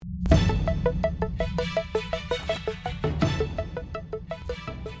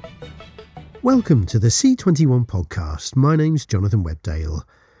Welcome to the C21 podcast. My name's Jonathan Webdale.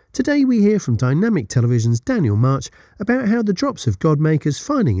 Today we hear from Dynamic Television's Daniel March about how the Drops of God maker's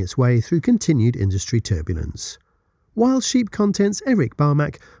finding its way through continued industry turbulence. Wild Sheep Content's Erik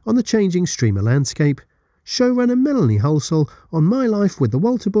Barmack on the changing streamer landscape, showrunner Melanie Halsall on My Life with the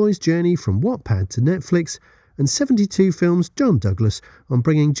Walter Boys journey from Wattpad to Netflix, and 72 Films' John Douglas on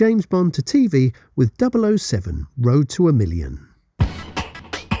bringing James Bond to TV with 007 Road to a Million.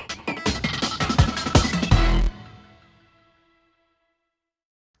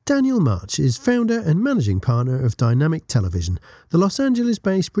 Daniel March is founder and managing partner of Dynamic Television, the Los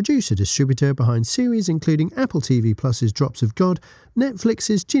Angeles-based producer-distributor behind series including Apple TV Plus's Drops of God,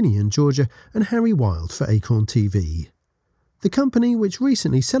 Netflix's Ginny and Georgia, and Harry Wild for Acorn TV. The company, which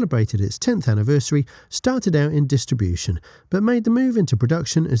recently celebrated its 10th anniversary, started out in distribution, but made the move into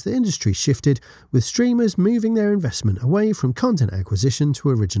production as the industry shifted, with streamers moving their investment away from content acquisition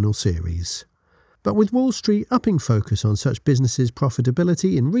to original series. But with Wall Street upping focus on such businesses'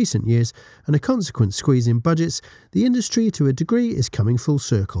 profitability in recent years and a consequent squeeze in budgets, the industry to a degree is coming full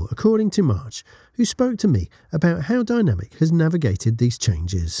circle, according to March, who spoke to me about how Dynamic has navigated these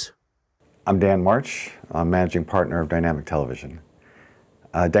changes. I'm Dan March. I'm managing partner of Dynamic Television.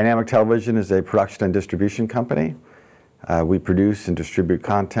 Dynamic Television is a production and distribution company. We produce and distribute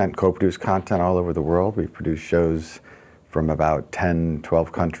content, co-produce content all over the world. We produce shows from about 10,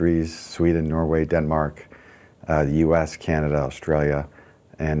 12 countries, Sweden, Norway, Denmark, the US, Canada, Australia.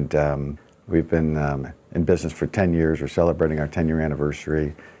 And we've been in business for 10 years. We're celebrating our 10-year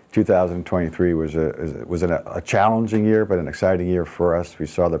anniversary. 2023 was a challenging year, but an exciting year for us. We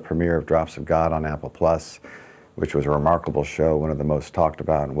saw the premiere of Drops of God on Apple Plus, which was a remarkable show, one of the most talked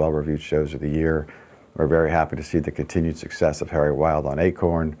about and well-reviewed shows of the year. We're very happy to see the continued success of Harry Wild on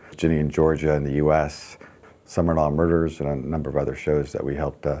Acorn, Ginny and Georgia in the US, Summer Law Murders, and a number of other shows that we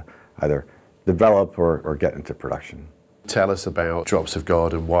helped either develop or get into production. Tell us about Drops of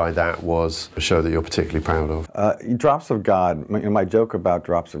God and why that was a show that you're particularly proud of. Drops of God, my joke about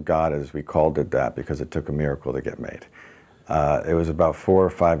Drops of God is we called it that because it took a miracle to get made. It was about 4 or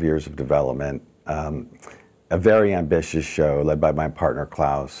 5 years of development, a very ambitious show led by my partner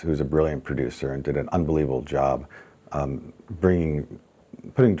Klaus, who's a brilliant producer and did an unbelievable job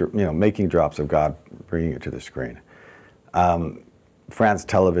making Drops of God, bringing it to the screen. France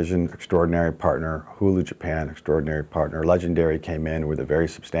Television, extraordinary partner. Hulu Japan, extraordinary partner. Legendary came in with a very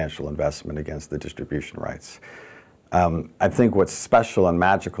substantial investment against the distribution rights. I think what's special and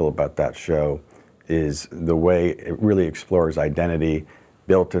magical about that show is the way it really explores identity,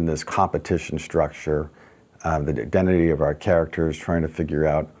 built in this competition structure, the identity of our characters, trying to figure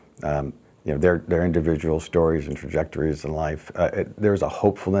out their individual stories and trajectories in life. There's a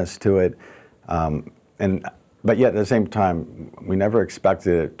hopefulness to it, but yet at the same time, we never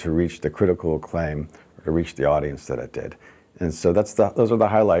expected it to reach the critical acclaim or to reach the audience that it did. And so those are the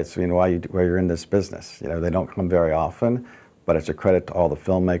highlights. Why you're in this business. They don't come very often, but it's a credit to all the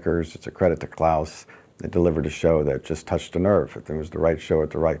filmmakers. It's a credit to Klaus. They delivered a show that just touched a nerve. It was the right show at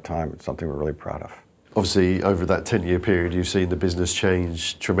the right time. It's something we're really proud of. Obviously, over that 10-year period, you've seen the business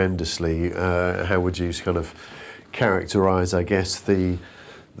change tremendously. How would you kind of characterise, I guess, the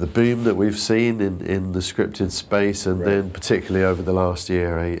boom that we've seen in the scripted space, and then particularly over the last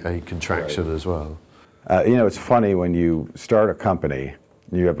year, a contraction as well? It's funny when you start a company,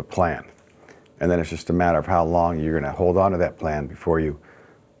 you have a plan, and then it's just a matter of how long you're going to hold on to that plan before you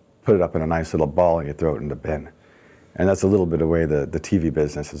put it up in a nice little ball and you throw it in the bin. And that's a little bit of the way the TV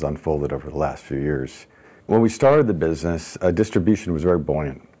business has unfolded over the last few years. When we started the business, distribution was very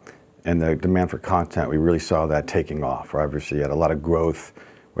buoyant, and the demand for content, we really saw that taking off. Obviously, you had a lot of growth,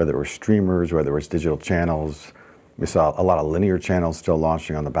 whether it was streamers, whether it was digital channels. We saw a lot of linear channels still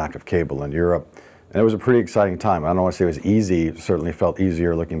launching on the back of cable in Europe. And it was a pretty exciting time. I don't want to say it was easy. It certainly felt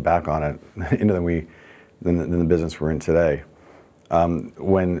easier looking back on it than the business we're in today.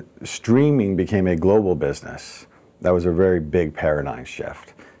 When streaming became a global business, that was a very big paradigm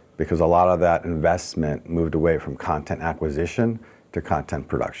shift, because a lot of that investment moved away from content acquisition to content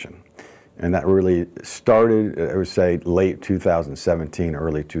production. And that really started, I would say, late 2017,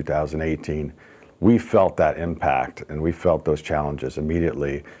 early 2018. We felt that impact, and we felt those challenges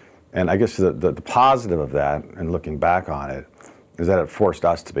immediately. And I guess the positive of that, and looking back on it, is that it forced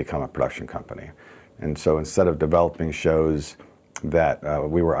us to become a production company. And so instead of developing shows that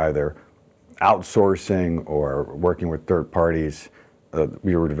we were either outsourcing or working with third parties,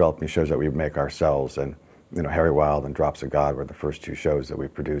 we were developing shows that we would make ourselves. And Harry Wild and Drops of God were the first 2 shows that we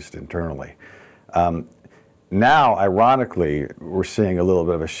produced internally. Now, ironically, we're seeing a little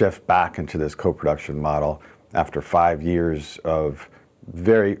bit of a shift back into this co-production model after 5 years of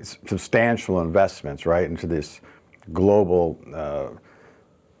very substantial investments, right, into this global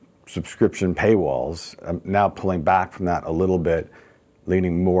subscription paywalls. I'm now pulling back from that a little bit,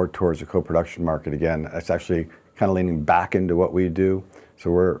 leaning more towards the co-production market again. It's actually kind of leaning back into what we do.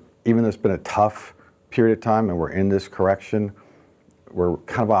 So even though it's been a tough period of time and we're in this correction, we're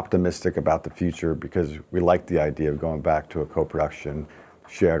kind of optimistic about the future because we like the idea of going back to a co-production,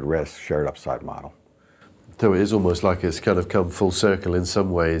 shared risk, shared upside model. So it is almost like it's kind of come full circle in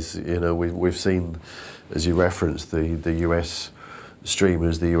some ways. You know, we've seen, as you referenced, the US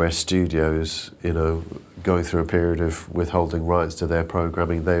streamers, the US studios, you know, going through a period of withholding rights to their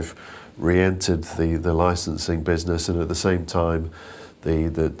programming. They've re-entered the licensing business, and at the same time, the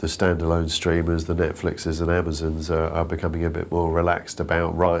standalone streamers, the Netflixes and Amazons are becoming a bit more relaxed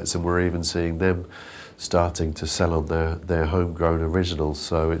about rights, and we're even seeing them starting to sell on their homegrown originals.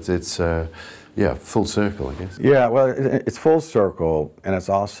 So it's full circle, I guess. Yeah, well, it's full circle, and it's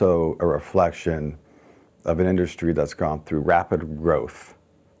also a reflection of an industry that's gone through rapid growth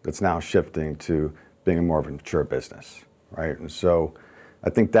that's now shifting to being a more of a mature business, right? And so I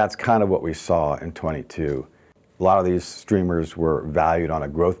think that's kind of what we saw in 22. A lot of these streamers were valued on a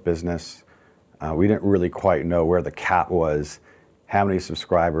growth business. We didn't really quite know where the cap was, how many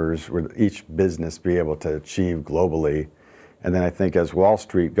subscribers would each business be able to achieve globally. And then I think as Wall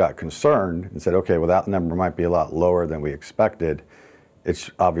Street got concerned and said, okay, well, that number might be a lot lower than we expected, it's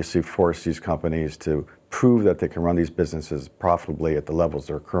obviously forced these companies to prove that they can run these businesses profitably at the levels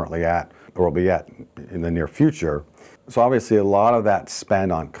they're currently at or will be at in the near future. So obviously a lot of that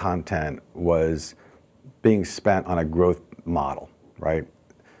spend on content was being spent on a growth model, right?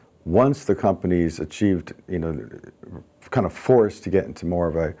 Once the companies achieved, kind of forced to get into more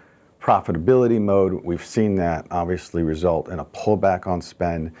of a profitability mode, we've seen that obviously result in a pullback on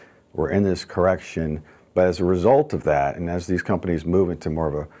spend. We're in this correction, but as a result of that, and as these companies move into more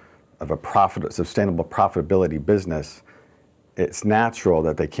of a sustainable profitability business, it's natural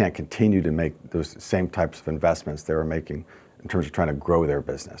that they can't continue to make those same types of investments they were making in terms of trying to grow their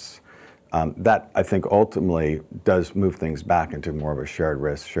business. That, I think, ultimately does move things back into more of a shared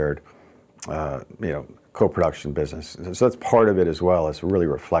risk, shared, co-production business. So that's part of it as well. It's really a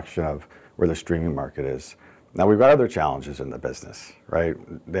reflection of where the streaming market is. Now, we've got other challenges in the business, right?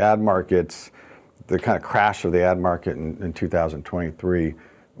 The ad markets, the kind of crash of the ad market in 2023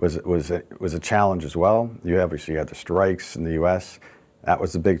 was a challenge as well. You obviously had the strikes in the U.S. That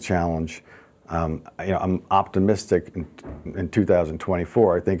was a big challenge. I'm optimistic in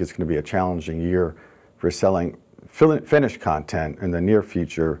 2024. I think it's going to be a challenging year for selling finished content in the near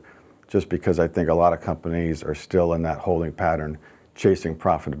future, just because I think a lot of companies are still in that holding pattern, chasing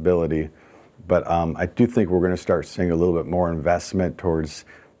profitability. But I do think we're going to start seeing a little bit more investment towards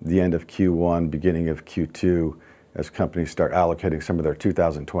the end of Q1, beginning of Q2, as companies start allocating some of their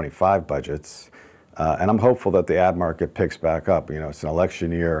 2025 budgets. And I'm hopeful that the ad market picks back up. It's an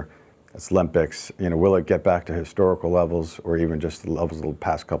election year, it's Olympics. Will it get back to historical levels or even just the levels of the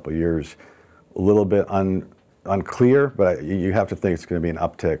past couple of years? A little bit unclear, but you have to think it's going to be an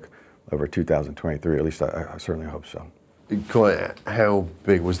uptick over 2023. At least I certainly hope so. Quite how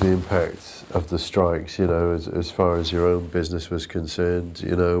big was the impact of the strikes, as far as your own business was concerned?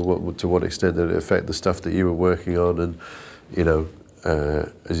 To what extent did it affect the stuff that you were working on? And,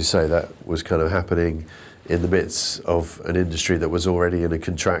 as you say, that was kind of happening in the midst of an industry that was already in a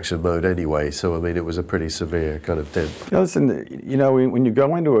contraction mode anyway. So, I mean, it was a pretty severe kind of dent. Listen, when you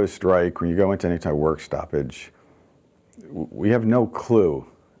go into a strike, when you go into any type of work stoppage, we have no clue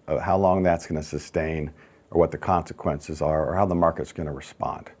of how long that's going to sustain, or what the consequences are, or how the market's going to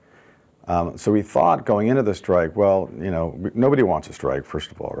respond. So we thought going into the strike, well, nobody wants a strike,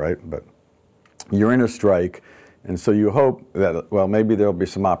 first of all, right? But you're in a strike, and so you hope that, well, maybe there'll be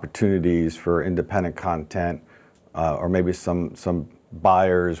some opportunities for independent content, or maybe some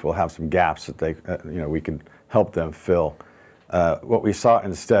buyers will have some gaps that they, we can help them fill. What we saw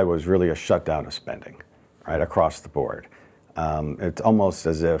instead was really a shutdown of spending, right, across the board. It's almost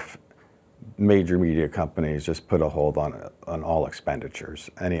as if major media companies just put a hold on all expenditures,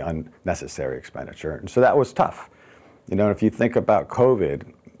 any unnecessary expenditure. And so that was tough. If you think about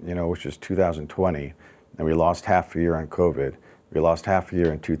COVID, which was 2020, and we lost half a year on COVID, we lost half a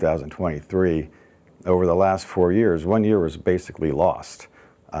year in 2023. Over the last 4 years, 1 year was basically lost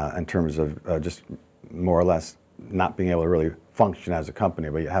in terms of just more or less not being able to really function as a company,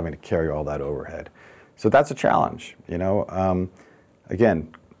 but having to carry all that overhead. So that's a challenge.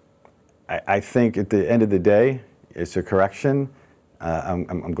 Again, I think at the end of the day, it's a correction.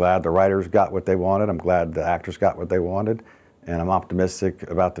 I'm glad the writers got what they wanted. I'm glad the actors got what they wanted. And I'm optimistic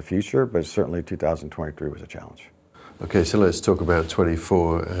about the future, but certainly 2023 was a challenge. Okay, so let's talk about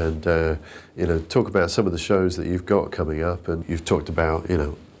 24 and talk about some of the shows that you've got coming up, and you've talked about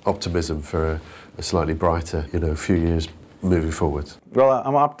optimism for a slightly brighter few years moving forward. Well,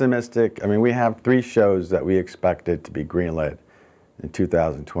 I'm optimistic. I mean, we have 3 shows that we expected to be greenlit in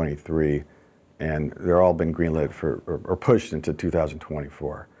 2023, and they're all been greenlit or pushed into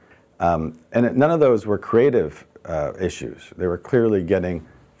 2024. And none of those were creative issues. They were clearly getting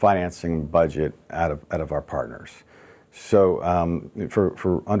financing budget out of our partners. So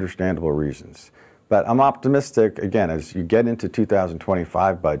for understandable reasons. But I'm optimistic, again, as you get into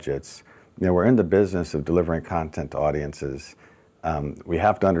 2025 budgets, we're in the business of delivering content to audiences. We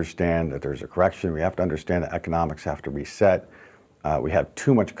have to understand that there's a correction. We have to understand that economics have to reset. We have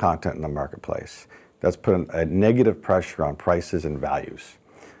too much content in the marketplace. That's put a negative pressure on prices and values.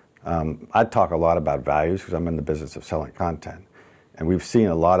 I talk a lot about values because I'm in the business of selling content. And we've seen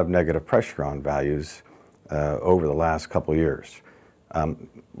a lot of negative pressure on values over the last couple of years.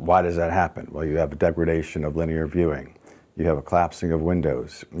 Why does that happen? Well, you have a degradation of linear viewing. You have a collapsing of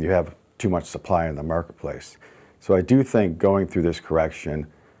windows. You have too much supply in the marketplace. So I do think going through this correction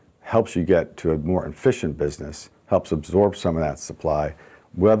helps you get to a more efficient business, helps absorb some of that supply.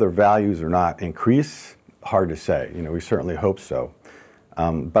 Whether values or not increase, hard to say. We certainly hope so.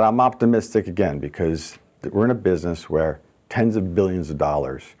 But I'm optimistic again because we're in a business where tens of billions of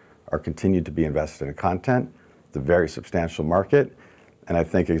dollars are continued to be invested in content. It's a very substantial market. And I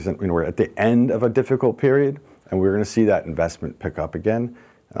think we're at the end of a difficult period, and we're going to see that investment pick up again.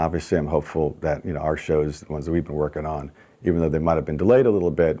 And obviously, I'm hopeful that our shows, the ones that we've been working on, even though they might have been delayed a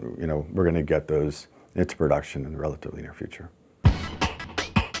little bit, we're going to get those into production in the relatively near future.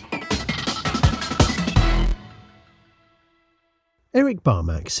 Erik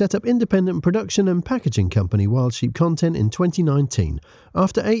Barmack set up independent production and packaging company Wild Sheep Content in 2019,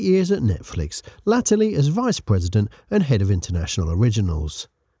 after 8 years at Netflix, latterly as Vice President and Head of International Originals.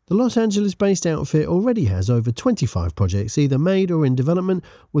 The Los Angeles-based outfit already has over 25 projects either made or in development,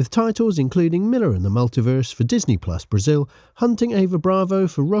 with titles including Miller and the Multiverse for Disney Plus Brazil, Hunting Ava Bravo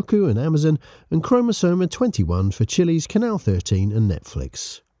for Roku and Amazon, and Chromosoma 21 for Chili's, Canal 13 and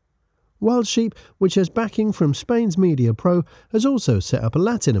Netflix. Wild Sheep, which has backing from Spain's Media Pro, has also set up a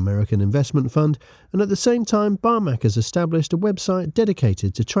Latin American investment fund, and at the same time Barmack has established a website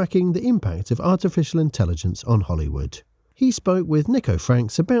dedicated to tracking the impact of artificial intelligence on Hollywood. He spoke with Nico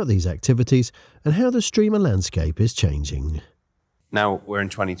Franks about these activities and how the streamer landscape is changing. Now we're in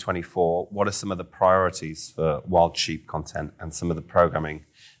 2024. What are some of the priorities for Wild Sheep Content and some of the programming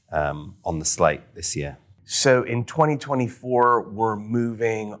on the slate this year? So in 2024, we're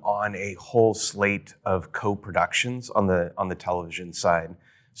moving on a whole slate of co-productions on the television side.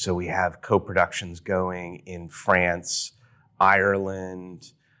 So we have co-productions going in France,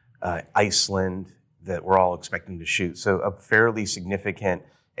 Ireland, Iceland that we're all expecting to shoot. So a fairly significant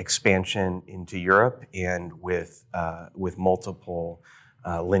expansion into Europe and with multiple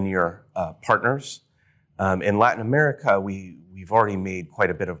linear partners. In Latin America, we've already made quite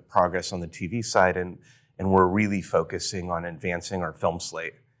a bit of progress on the TV side, and we're really focusing on advancing our film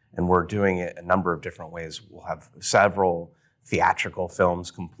slate. And we're doing it a number of different ways. We'll have several theatrical films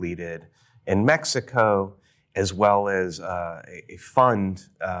completed in Mexico, as well as a fund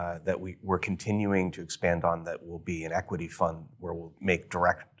that we're continuing to expand on that will be an equity fund where we'll make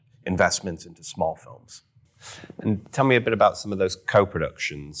direct investments into small films. And tell me a bit about some of those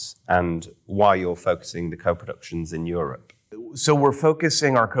co-productions and why you're focusing the co-productions in Europe. So we're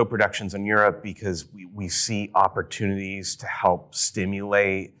focusing our co-productions in Europe because we see opportunities to help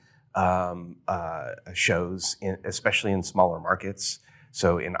stimulate shows, especially in smaller markets.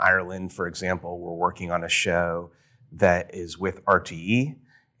 So in Ireland, for example, we're working on a show that is with RTE.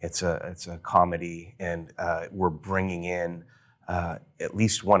 It's a comedy, and we're bringing in at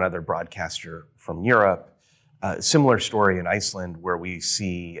least one other broadcaster from Europe. Similar story in Iceland, where we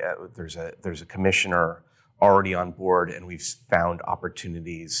see there's a commissioner already on board, and we've found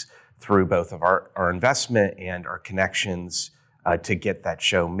opportunities through both of our investment and our connections to get that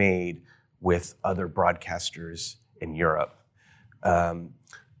show made with other broadcasters in Europe.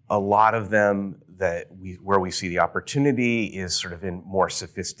 A lot of them where we see the opportunity is sort of in more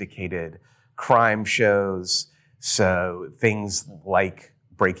sophisticated crime shows. So things like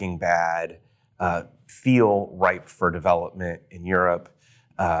Breaking Bad feel ripe for development in Europe.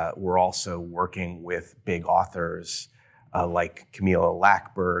 We're also working with big authors like Camilla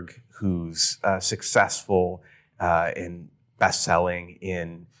Lackberg, who's successful and best-selling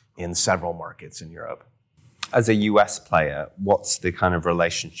in several markets in Europe. As a US player, what's the kind of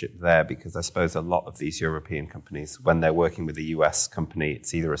relationship there? Because I suppose a lot of these European companies, when they're working with a US company,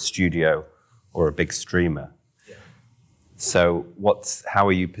 it's either a studio or a big streamer. So how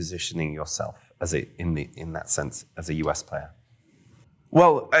are you positioning yourself in that sense as a US player?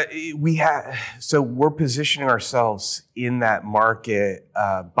 Well, we're positioning ourselves in that market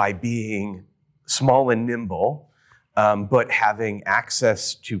by being small and nimble, but having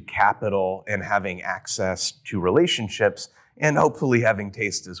access to capital and having access to relationships and hopefully having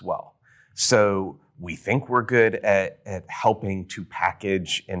taste as well. So we think we're good at helping to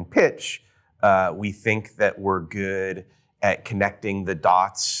package and pitch. We think that we're good at connecting the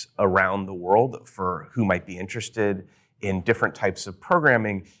dots around the world for who might be interested in different types of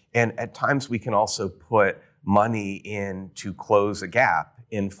programming. And at times we can also put money in to close a gap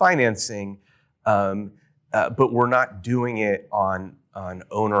in financing, but we're not doing it on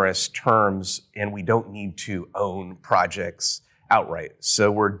onerous terms, and we don't need to own projects outright. So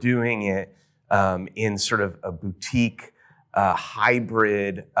we're doing it in sort of a boutique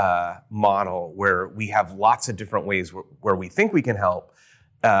hybrid model where we have lots of different ways where we think we can help.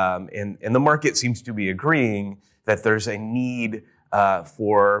 And the market seems to be agreeing that there's a need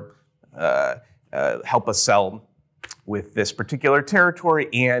for help us sell with this particular territory,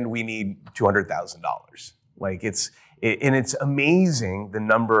 and we need $200,000. It's amazing the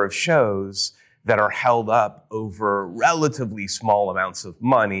number of shows that are held up over relatively small amounts of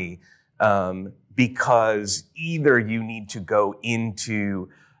money, because either you need to go into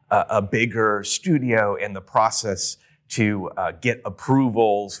a bigger studio, and the process to get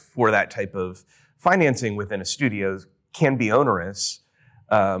approvals for that type of financing within a studio can be onerous,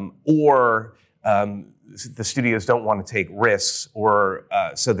 or the studios don't want to take risks, or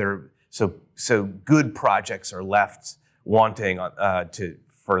so good projects are left wanting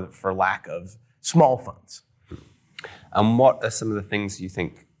for lack of small funds. And what are some of the things you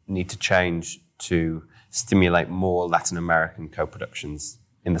think need to change to stimulate more Latin American co-productions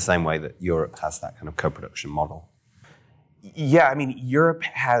in the same way that Europe has that kind of co-production model? Yeah, I mean, Europe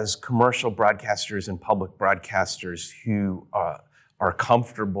has commercial broadcasters and public broadcasters who are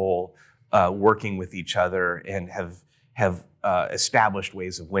comfortable working with each other and have established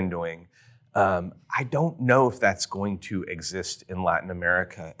ways of windowing. I don't know if that's going to exist in Latin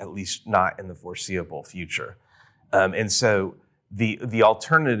America, at least not in the foreseeable future. And so the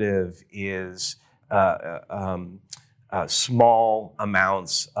alternative is small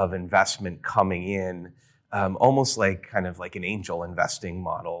amounts of investment coming in, almost like kind of like an angel investing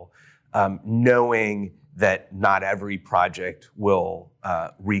model, knowing that not every project will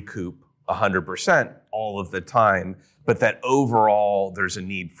recoup 100% all of the time, but that overall there's a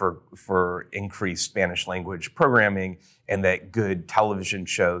need for increased Spanish language programming, and that good television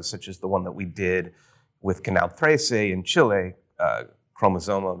shows such as the one that we did with Canal 13 in Chile,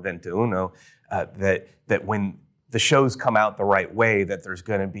 Cromosoma 21, that when the shows come out the right way, that there's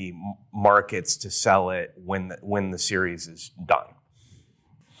going to be markets to sell it when the series is done.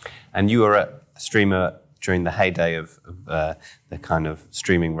 And you were a streamer during the heyday of the kind of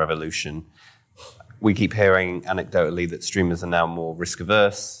streaming revolution. We keep hearing anecdotally that streamers are now more risk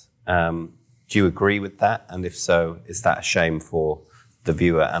averse. Do you agree with that? And if so, is that a shame for the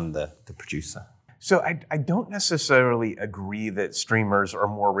viewer and the producer? So I don't necessarily agree that streamers are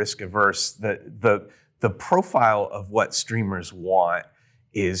more risk averse. The profile of what streamers want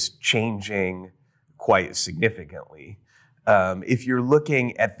is changing quite significantly. If you're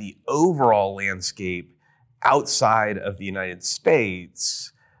looking at the overall landscape outside of the United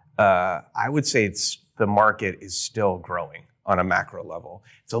States, I would say the market is still growing on a macro level.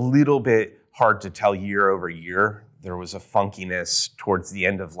 It's a little bit hard to tell year over year. There was a funkiness towards the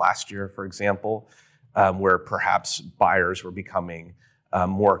end of last year, for example, where perhaps buyers were becoming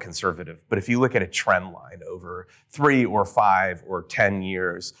more conservative. But if you look at a trend line over 3 or 5 or 10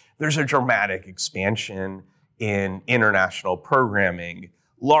 years, there's a dramatic expansion in international programming,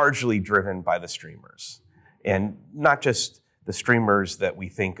 largely driven by the streamers. And not just the streamers that we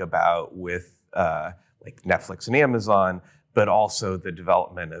think about with like Netflix and Amazon, but also the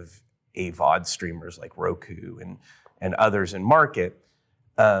development of AVOD streamers like Roku and others in market.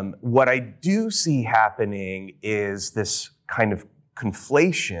 What I do see happening is this kind of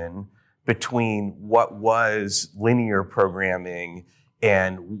conflation between what was linear programming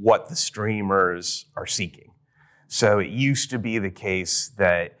and what the streamers are seeking. So it used to be the case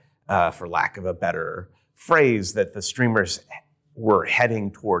that, for lack of a better phrase, that the streamers were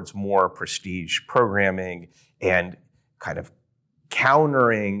heading towards more prestige programming and kind of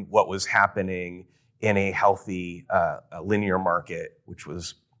countering what was happening in a healthy linear market, which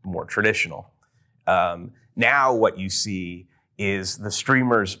was more traditional. Now what you see is the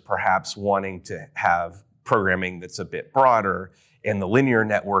streamers perhaps wanting to have programming that's a bit broader, and the linear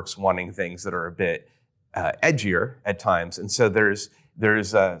networks wanting things that are a bit edgier at times. And so there's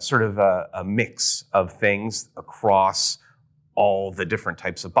a sort of a mix of things across all the different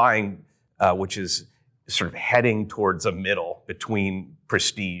types of buying, which is sort of heading towards a middle between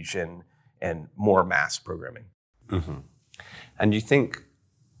prestige and more mass programming. Mm-hmm. And you think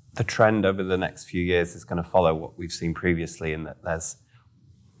the trend over the next few years is going to follow what we've seen previously, in that there's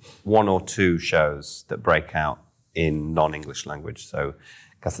one or two shows that break out in non-English language? So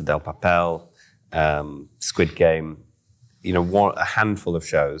Casa del Papel, Squid Game, a handful of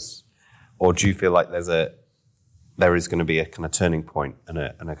shows? Or do you feel like there is going to be a kind of turning point and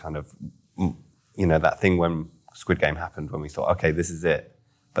a kind of, that thing when Squid Game happened, when we thought, okay, this is it,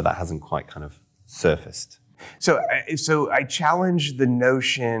 but that hasn't quite kind of surfaced? So I challenge the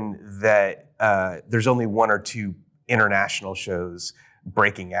notion that there's only one or two international shows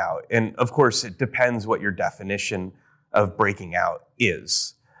breaking out. And of course, it depends what your definition of breaking out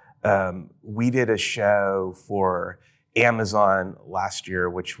is. We did a show for Amazon last year,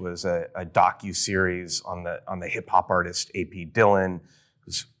 which was a docu-series on the hip hop artist A.P. Dillon,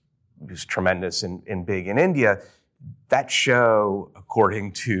 who's tremendous and big in India. That show,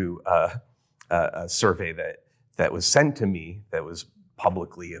 according to a survey that was sent to me, that was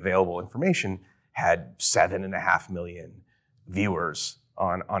publicly available information, had 7.5 million viewers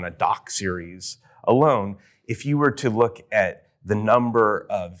on a doc series alone. If you were to look at the number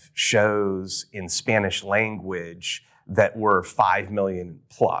of shows in Spanish language that were 5 million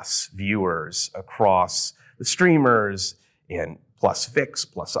plus viewers across the streamers and plus Vix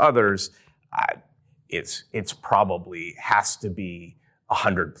plus others, it's probably has to be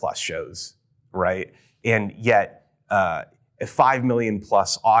 100 plus shows, right? And yet a 5 million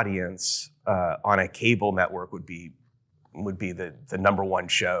plus audience on a cable network would be the number one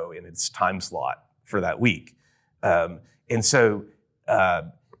show in its time slot for that week. And so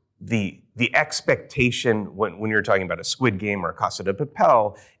the expectation when you're talking about a Squid Game or a Casa de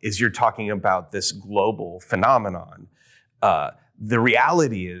Papel is you're talking about this global phenomenon. The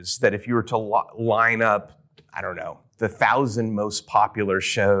reality is that if you were to line up, I don't know, the 1,000 most popular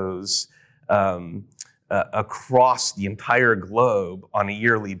shows across the entire globe on a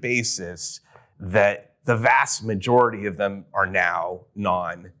yearly basis, that the vast majority of them are now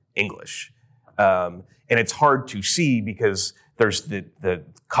non-English. And it's hard to see because there's the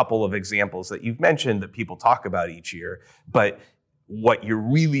couple of examples that you've mentioned that people talk about each year. But what you're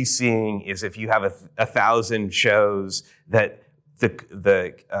really seeing is if you have 1,000 shows, that the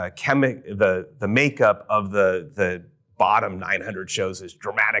makeup of the bottom 900 shows is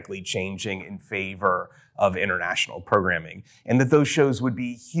dramatically changing in favor of international programming, and that those shows would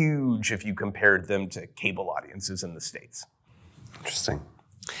be huge if you compared them to cable audiences in the States. Interesting.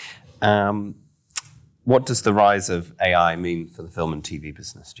 What does the rise of AI mean for the film and TV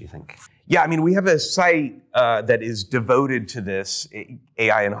business, do you think? Yeah, I mean, we have a site that is devoted to this,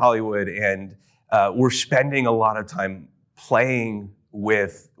 AI in Hollywood, and we're spending a lot of time playing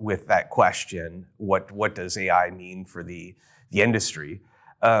with that question. What does AI mean for the industry?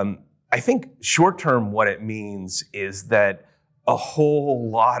 I think short term, what it means is that a whole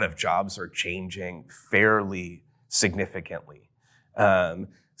lot of jobs are changing fairly significantly.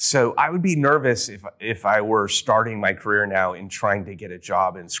 So I would be nervous if I were starting my career now in trying to get a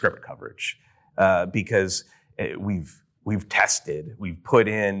job in script coverage, because we've tested, we've put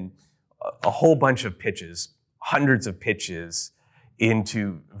in a whole bunch of pitches, hundreds of pitches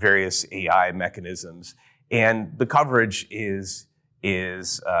into various AI mechanisms, and the coverage is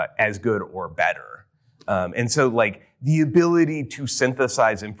as good or better. And so, like, the ability to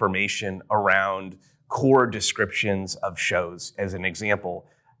synthesize information around core descriptions of shows, as an example,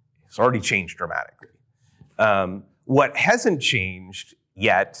 has already changed dramatically. What hasn't changed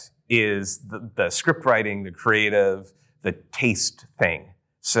yet is the script writing, the creative, the taste thing.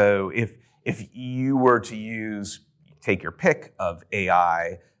 So if you were to take your pick of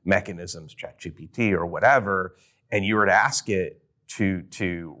AI mechanisms, ChatGPT or whatever, and you were to ask it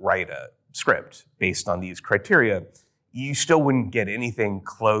to write a script based on these criteria, you still wouldn't get anything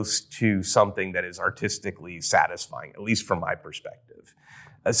close to something that is artistically satisfying, at least from my perspective.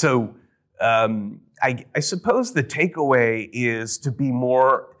 So I suppose the takeaway is to be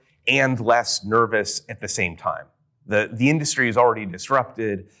more and less nervous at the same time. The industry is already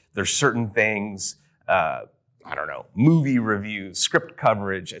disrupted. There's certain things, movie reviews, script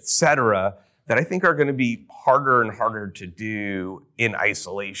coverage, et cetera, that I think are going to be harder and harder to do in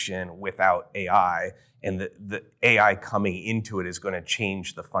isolation without AI. And the AI coming into it is going to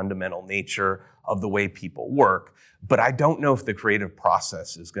change the fundamental nature of the way people work. But I don't know if the creative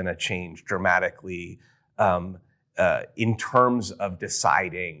process is going to change dramatically in terms of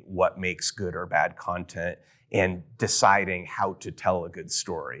deciding what makes good or bad content and deciding how to tell a good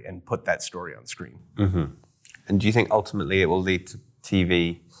story and put that story on screen. Mm-hmm. And do you think ultimately it will lead to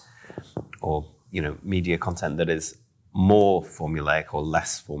TV or media content that is more formulaic or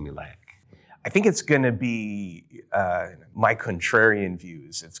less formulaic? I think it's going to be, my contrarian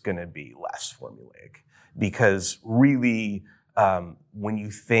views, it's going to be less formulaic, because really, when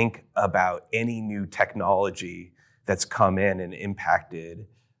you think about any new technology that's come in and impacted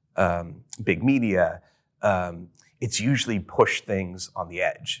big media, it's usually pushed things on the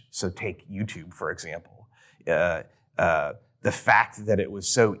edge. So take YouTube, for example. The fact that it was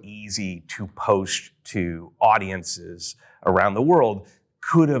so easy to post to audiences around the world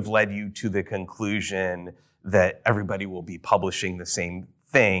could have led you to the conclusion that everybody will be publishing the same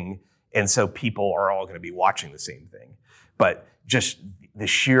thing, and so people are all going to be watching the same thing. But just the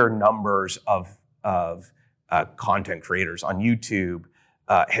sheer numbers of content creators on YouTube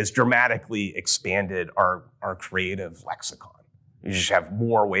has dramatically expanded our creative lexicon. You just have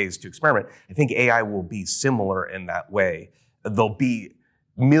more ways to experiment. I think AI will be similar in that way. There'll be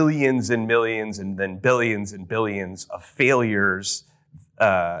millions and millions and then billions and billions of failures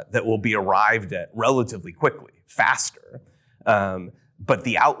that will be arrived at relatively quickly, faster. But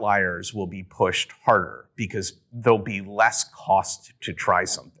the outliers will be pushed harder because there'll be less cost to try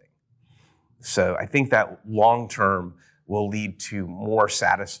something. So I think that long term will lead to more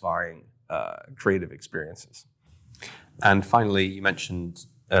satisfying creative experiences. And finally, you mentioned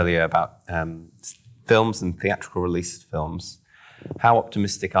earlier about films and theatrical released films. How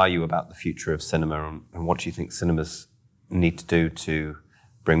optimistic are you about the future of cinema, and what do you think cinemas need to do to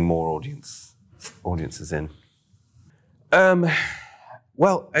bring more audiences in?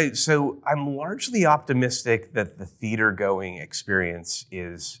 So I'm largely optimistic that the theater-going experience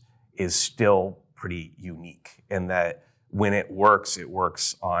is still pretty unique, and that when it works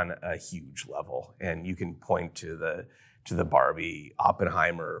on a huge level. And you can point to the Barbie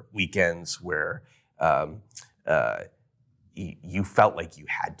Oppenheimer weekends where you felt like you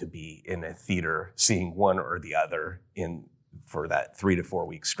had to be in a theater seeing one or the other for that 3 to 4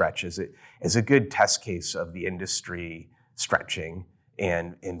 week stretch is a good test case of the industry stretching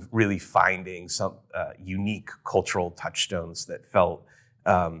and really finding some unique cultural touchstones that felt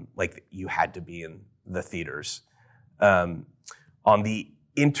like you had to be in the theaters. On the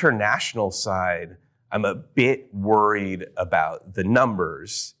international side, I'm a bit worried about the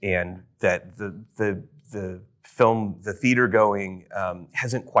numbers, and that the theater going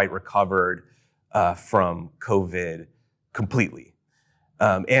hasn't quite recovered from COVID completely.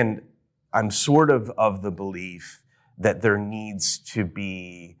 And I'm sort of the belief that there needs to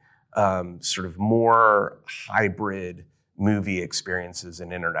be sort of more hybrid movie experiences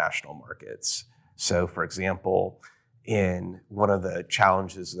in international markets. So, for example, in one of the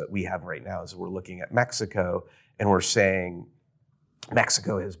challenges that we have right now is we're looking at Mexico, and we're saying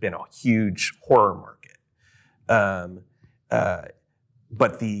Mexico has been a huge horror market.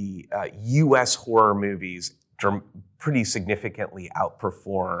 But the US horror movies pretty significantly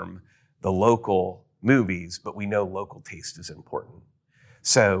outperform the local movies, but we know local taste is important.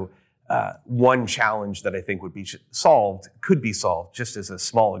 So one challenge that I think could be solved, just as a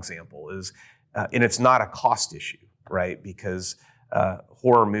small example, is, and it's not a cost issue, right? Because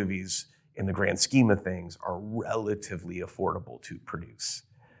horror movies, in the grand scheme of things, are relatively affordable to produce.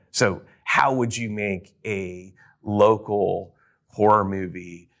 So how would you make a local horror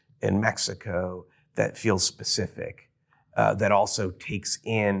movie in Mexico that feels specific, that also takes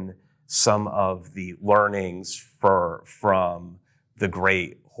in some of the learnings from the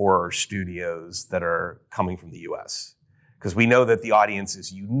great horror studios that are coming from the US? Because we know that the audience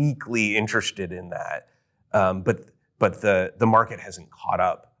is uniquely interested in that, but the market hasn't caught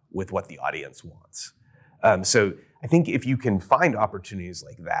up with what the audience wants. So I think if you can find opportunities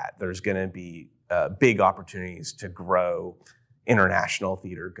like that, there's going to be big opportunities to grow international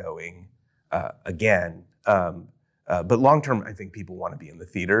theater going again. But long term, I think people want to be in the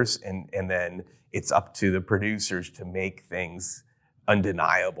theaters, and then it's up to the producers to make things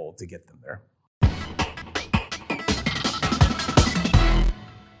undeniable to get them there.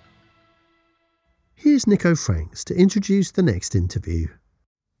 Here's Nico Franks to introduce the next interview.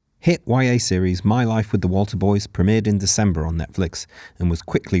 Hit YA series My Life with the Walter Boys premiered in December on Netflix and was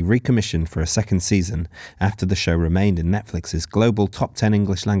quickly recommissioned for a second season after the show remained in Netflix's global top 10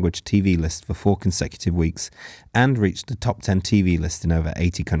 English language TV list for 4 consecutive weeks and reached the top 10 TV list in over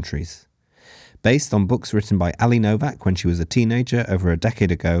 80 countries. Based on books written by Ali Novak when she was a teenager over a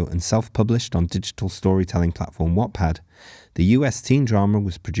decade ago and self-published on digital storytelling platform Wattpad, the US teen drama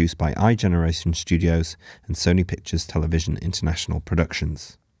was produced by iGeneration Studios and Sony Pictures Television International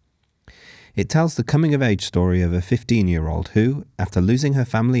Productions. It tells the coming-of-age story of a 15-year-old who, after losing her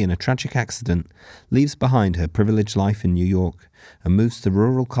family in a tragic accident, leaves behind her privileged life in New York and moves to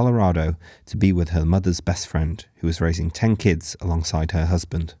rural Colorado to be with her mother's best friend, who is raising 10 kids alongside her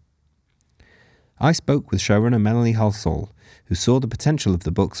husband. I spoke with showrunner Melanie Halsall, who saw the potential of the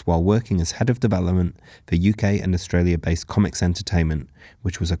books while working as head of development for UK and Australia-based Comics Entertainment,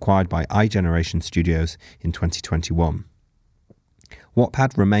 which was acquired by iGeneration Studios in 2021.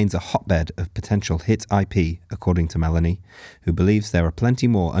 Wattpad remains a hotbed of potential hit IP, according to Melanie, who believes there are plenty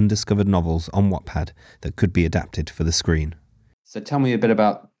more undiscovered novels on Wattpad that could be adapted for the screen. So tell me a bit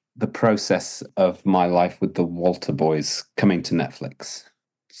about the process of My Life with the Walter Boys coming to Netflix.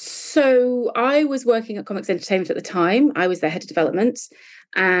 So I was working at Comics Entertainment at the time. I was their head of development,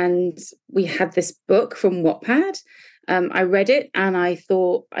 and we had this book from Wattpad. I read it and I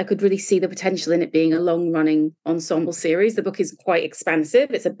thought I could really see the potential in it being a long-running ensemble series. The book is quite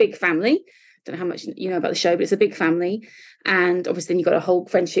expansive. It's a big family. Don't know how much you know about the show, but it's a big family. And obviously you've got a whole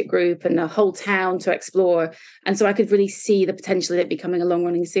friendship group and a whole town to explore. And so I could really see the potential in it becoming a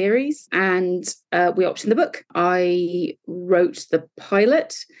long-running series. And we optioned the book. I wrote the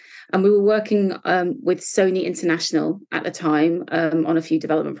pilot. And we were working with Sony International at the time on a few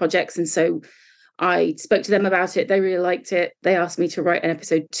development projects. And so I spoke to them about it. They really liked it. They asked me to write an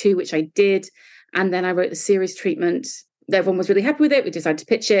episode 2, which I did. And then I wrote the series treatment. Everyone was really happy with it. We decided to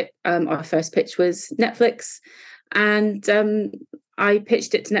pitch it. Our first pitch was Netflix. And I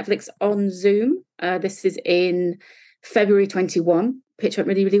pitched it to Netflix on Zoom. This is in February 21. Pitch went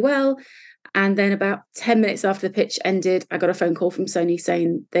really, really well. And then about 10 minutes after the pitch ended, I got a phone call from Sony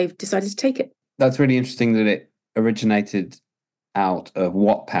saying they've decided to take it. That's really interesting that it originated out of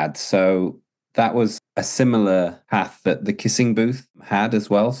Wattpad. So that was a similar path that The Kissing Booth had as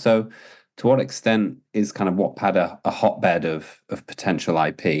well. So to what extent is kind of Wattpad a hotbed of potential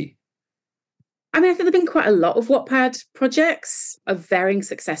IP? I mean, I think there have been quite a lot of Wattpad projects of varying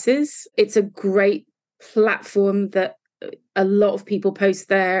successes. It's a great platform that a lot of people post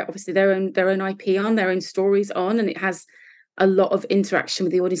obviously their own IP on, their own stories on, and it has a lot of interaction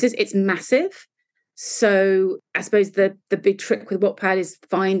with the audiences. It's massive. So I suppose the big trick with Wattpad is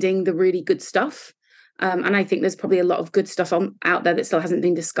finding the really good stuff. And I think there's probably a lot of good stuff out there that still hasn't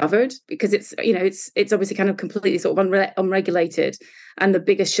been discovered because it's obviously kind of completely sort of unregulated. And the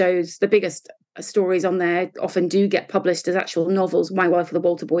biggest stories on there often do get published as actual novels. My Wife with the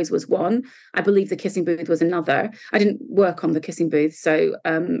Walter Boys was one. I believe The Kissing Booth was another. I didn't work on The Kissing Booth, so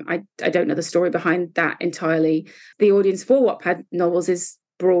I don't know the story behind that entirely. The audience for Wattpad novels is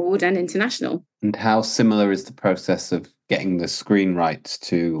broad and international. And how similar is the process of getting the screen rights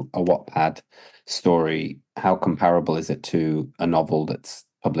to a Wattpad story? How comparable is it to a novel that's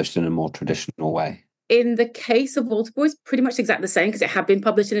published in a more traditional way? In the case of Walter Boys, pretty much exactly the same because it had been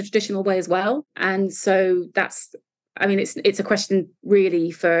published in a traditional way as well. And so it's a question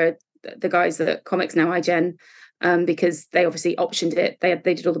really for the guys at Comics Now, iGen, because they obviously optioned it. They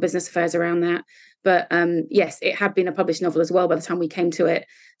did all the business affairs around that. But yes, it had been a published novel as well by the time we came to it.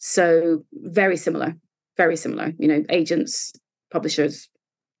 So very similar. Agents, publishers,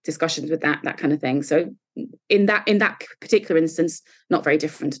 discussions with that kind of thing. So in that particular instance, not very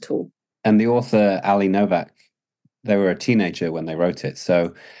different at all. And the author, Ali Novak, they were a teenager when they wrote it.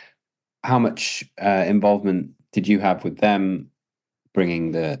 So how much involvement did you have with them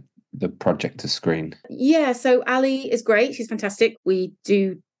bringing the project to screen? Yeah, so Ali is great. She's fantastic. We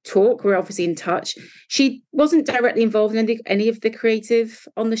do talk. We're obviously in touch. She wasn't directly involved in any of the creative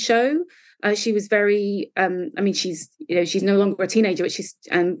on the show. She was very, she's no longer a teenager, but she's,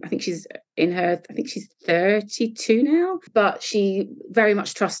 I think she's 32 now, but she very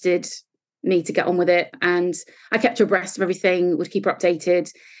much trusted me to get on with it. And I kept her abreast of everything, would keep her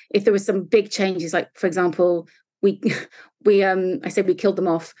updated. If there was some big changes, like for example, I said we killed them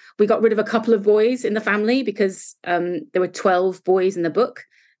off. We got rid of a couple of boys in the family because there were 12 boys in the book,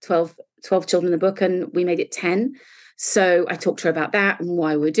 12 children in the book, and we made it 10. So I talked to her about that and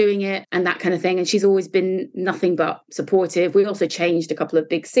why we're doing it and that kind of thing. And she's always been nothing but supportive. We also changed a couple of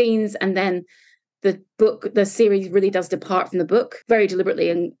big scenes. And then the series really does depart from the book very deliberately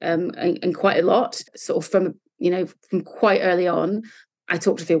and quite a lot, sort of from quite early on. I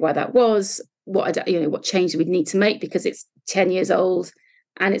talked to her why that was, what change we'd need to make because it's 10 years old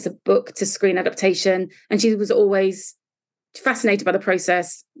and it's a book to screen adaptation. And she was always fascinated by the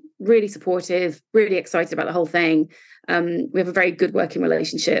process, really supportive, really excited about the whole thing. We have a very good working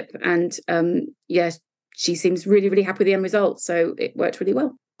relationship, and she seems really, really happy with the end result. So it worked really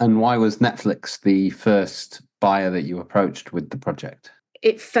well. And why was Netflix the first buyer that you approached with the project?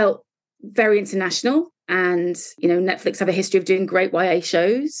 It felt very international, and Netflix have a history of doing great YA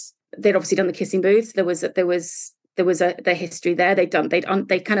shows. They'd obviously done The Kissing Booth. There was their history there. They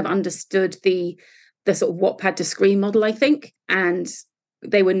kind of understood the sort of Wattpad to screen model, I think, and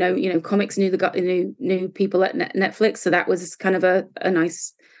they were comics knew people at Netflix, so that was kind of a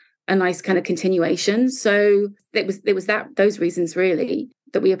nice kind of continuation. So it was those reasons really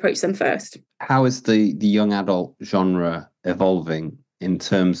that we approached them first. How is the young adult genre evolving in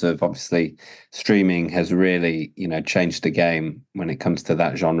terms of, obviously, streaming has really, changed the game when it comes to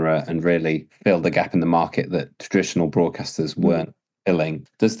that genre and really filled the gap in the market that traditional broadcasters weren't filling.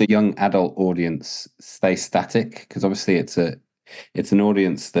 Does the young adult audience stay static? Because obviously it's an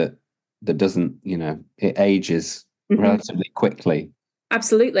audience that doesn't, it ages relatively quickly.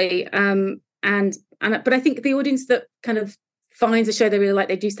 Absolutely. But I think the audience that kind of finds a show they really like,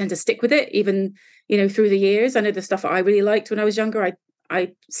 they do tend to stick with it, even, through the years. I know the stuff I really liked when I was younger,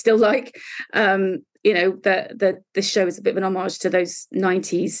 I still like. The show is a bit of an homage to those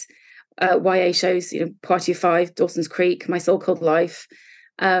 90s YA shows, Party of Five, Dawson's Creek, My So-Called Life.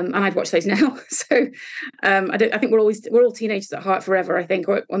 And I'd watch those now. So I think we're all teenagers at heart forever, I think,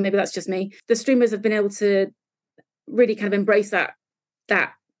 or maybe that's just me. The streamers have been able to really kind of embrace that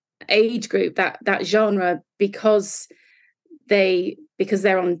age group, that genre, because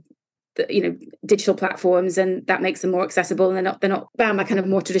they're on digital platforms, and that makes them more accessible, and they're not bound by kind of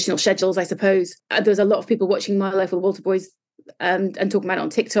more traditional schedules, I suppose. There's a lot of people watching My Life with the Walter Boys and talking about it on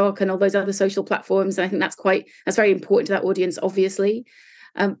TikTok and all those other social platforms, and I think that's very important to that audience, obviously.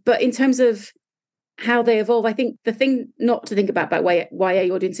 But in terms of how they evolve, I think the thing not to think about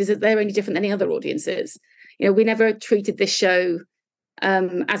YA audiences is that they're only different than any other audiences. We never treated this show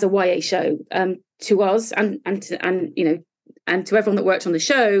as a YA show. To us and to everyone that worked on the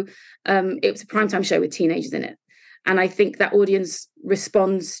show, it was a primetime show with teenagers in it. And I think that audience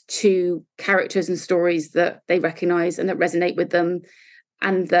responds to characters and stories that they recognise and that resonate with them,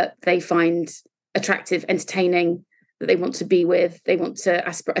 and that they find attractive, entertaining, that they want to be with, they want to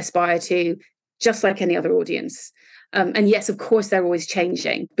aspire to, just like any other audience. And yes, of course, they're always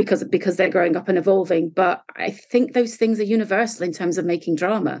changing because they're growing up and evolving. But I think those things are universal in terms of making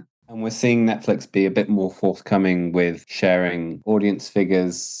drama. And we're seeing Netflix be a bit more forthcoming with sharing audience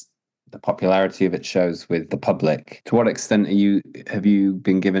figures, the popularity of its shows with the public. To what extent have you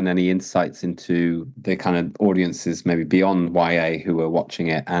been given any insights into the kind of audiences maybe beyond YA who are watching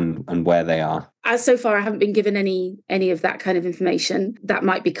it and where they are? As so far, I haven't been given any of that kind of information. That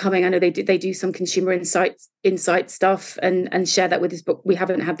might be coming. I know they do some consumer insight stuff and share that with us, but we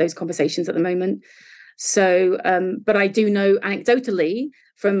haven't had those conversations at the moment. So, but I do know anecdotally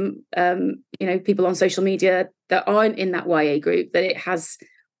from people on social media that aren't in that YA group that it has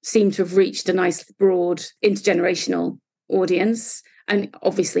seemed to have reached a nice broad intergenerational audience. And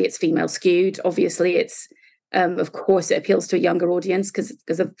obviously it's female skewed. Obviously it's of course it appeals to a younger audience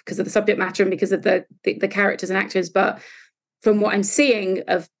because of the subject matter and because of the characters and actors. But from what I'm seeing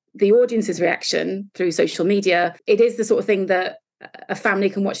of the audience's reaction through social media, it is the sort of thing that a family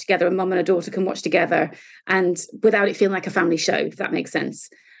can watch together, a mum and a daughter can watch together, and without it feeling like a family show, if that makes sense,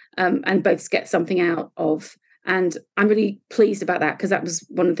 and both get something out of. And I'm really pleased about that because that was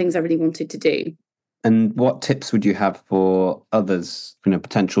one of the things I really wanted to do. And what tips would you have for others,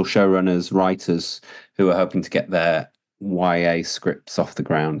 potential showrunners, writers who are hoping to get their YA scripts off the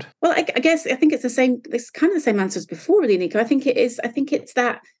ground? Well, I think it's the same. It's kind of the same answer as before, really, Nico. I think it's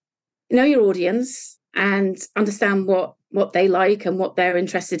that know your audience and understand what they like and what they're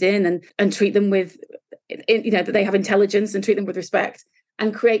interested in, and treat them with, that they have intelligence, and treat them with respect,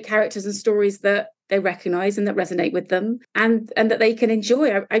 and create characters and stories that they recognise and that resonate with them, and that they can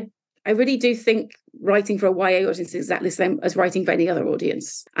enjoy. I really do think writing for a YA audience is exactly the same as writing for any other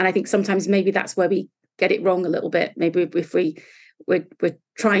audience. And I think sometimes maybe that's where we get it wrong a little bit. Maybe if we're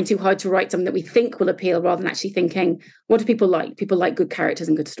trying too hard to write something that we think will appeal rather than actually thinking, what do people like? People like good characters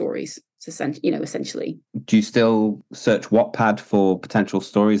and good stories, essentially. Do you still search Wattpad for potential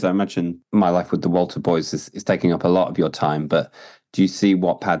stories? I imagine My Life with the Walter Boys is taking up a lot of your time, but do you see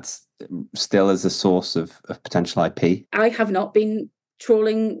Wattpad still as a source of potential IP? I have not been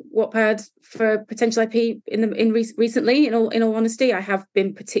trawling Wattpad for potential IP recently. In all honesty, I have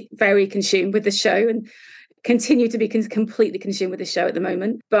been very consumed with the show and continue to be completely consumed with the show at the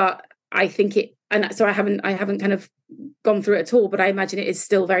moment. But I think so I haven't kind of gone through it at all. But I imagine it is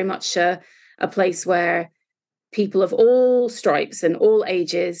still very much a place where people of all stripes and all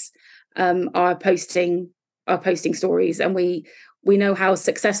ages are posting stories, and we know how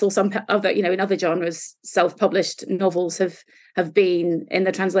successful some other, in other genres, self-published novels have been in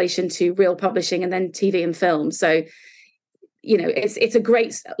the translation to real publishing and then TV and film. So, it's a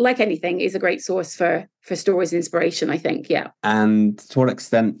great, like anything, is a great source for stories and inspiration, I think. Yeah. And to what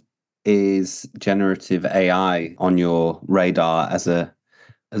extent is generative AI on your radar as a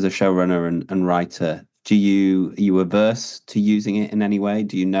showrunner and writer? Are you averse to using it in any way?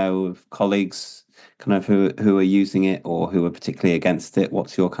 Do you know of colleagues kind of who are using it or who are particularly against it?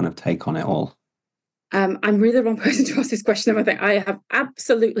 What's your kind of take on it all? I'm really the wrong person to ask this question. I think I have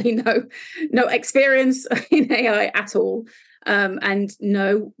absolutely no experience in AI at all, and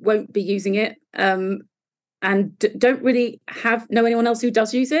won't be using it. And don't really know anyone else who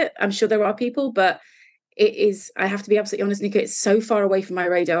does use it. I'm sure there are people, but it is, I have to be absolutely honest, Nico, it's so far away from my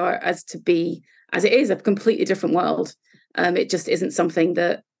radar as it is a completely different world. It just isn't something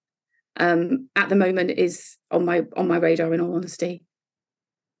that at the moment is on my radar, in all honesty.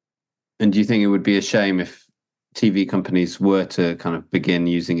 And do you think it would be a shame if TV companies were to kind of begin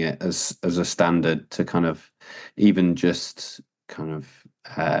using it as a standard to kind of even just kind of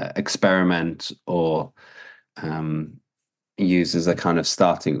experiment or use as a kind of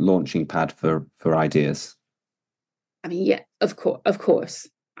launching pad for ideas? I mean, yeah, of course.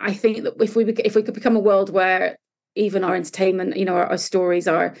 I think that if we could become a world where even our entertainment, our stories,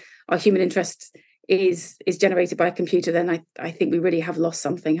 our human interest is generated by a computer, then I think we really have lost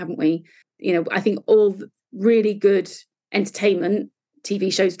something, haven't we? I think all really good entertainment,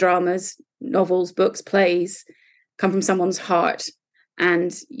 TV shows, dramas, novels, books, plays, come from someone's heart,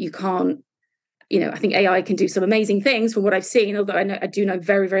 and you can't. I think AI can do some amazing things from what I've seen, although I do know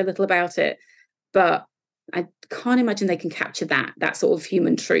very, very little about it. But I can't imagine they can capture that sort of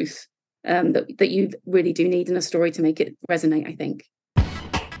human truth that you really do need in a story to make it resonate, I think.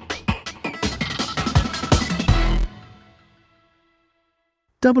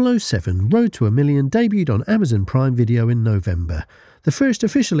 .007 Road to a Million debuted on Amazon Prime Video in November, the first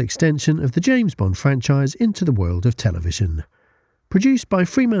official extension of the James Bond franchise into the world of television. Produced by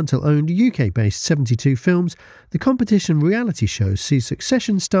Fremantle-owned UK-based 72 Films, the competition reality show sees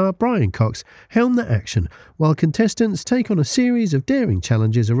Succession star Brian Cox helm the action, while contestants take on a series of daring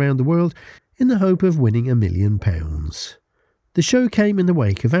challenges around the world in the hope of winning £1 million. The show came in the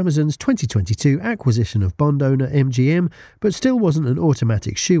wake of Amazon's 2022 acquisition of Bond owner MGM, but still wasn't an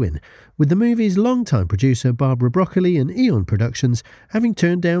automatic shoo-in, with the movie's longtime producer Barbara Broccoli and Eon Productions having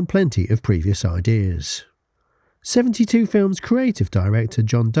turned down plenty of previous ideas. 72 Films creative director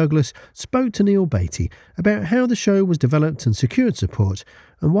John Douglas spoke to Neil Beatty about how the show was developed and secured support,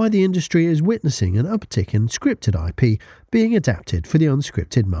 and why the industry is witnessing an uptick in scripted IP being adapted for the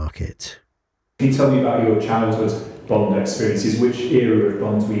unscripted market. Can you tell me about your childhood Bond experiences? Which era of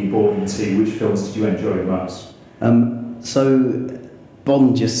Bond were you born into? Which films did you enjoy the most? So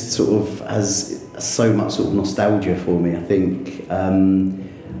Bond just sort of has so much sort of nostalgia for me. I think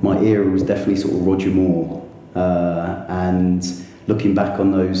my era was definitely sort of Roger Moore. And looking back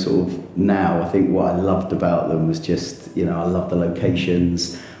on those sort of now, I think what I loved about them was just, I love the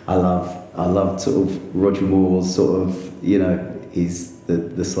locations. I loved sort of Roger Moore's sort of, his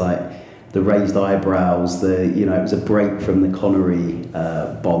the slight, the raised eyebrows. It was a break from the Connery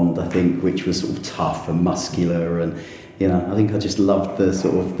Bond, I think, which was sort of tough and muscular, and I think I just loved the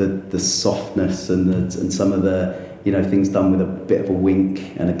sort of the softness and some of the things done with a bit of a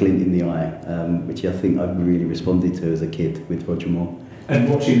wink and a glint in the eye, which I think I really responded to as a kid with Roger Moore. And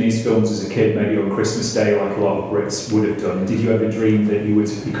watching these films as a kid, maybe on Christmas Day, like a lot of Brits would have done, did you ever dream that you would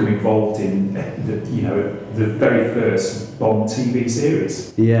become involved in the very first Bond TV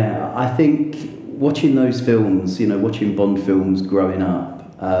series? Yeah, I think watching those films, watching Bond films growing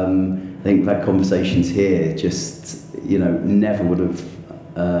up, I think that conversations here just, never would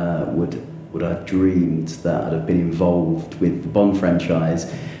have dreamed that I'd have been involved with the Bond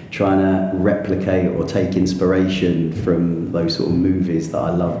franchise, trying to replicate or take inspiration from those sort of movies that I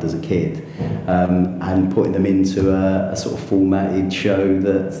loved as a kid, and putting them into a sort of formatted show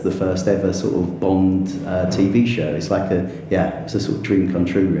that's the first ever sort of Bond TV show. It's like it's a sort of dream come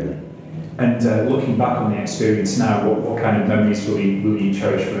true, really. And looking back on the experience now, what kind of memories will you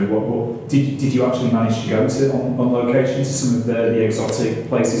cherish from it? What did you actually manage to go to on location to some of the exotic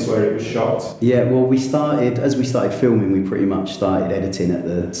places where it was shot? Yeah, well, as we started filming, we pretty much started editing at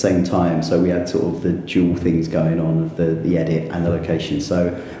the same time. So we had sort of the dual things going on of the edit and the location.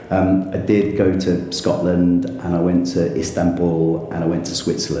 So I did go to Scotland, and I went to Istanbul, and I went to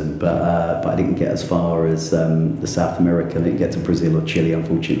Switzerland, but I didn't get as far as the South America. I didn't get to Brazil or Chile,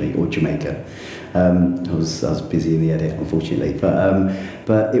 unfortunately, or Jamaica. I was busy in the edit, unfortunately,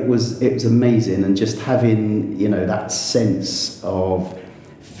 but it was amazing, and just having, you know, that sense of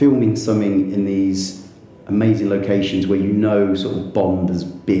filming something in these amazing locations where, you know, sort of Bond has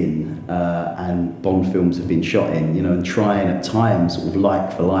been and Bond films have been shot in, you know, and trying at times sort of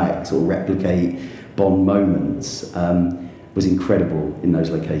like for like sort of replicate Bond moments was incredible in those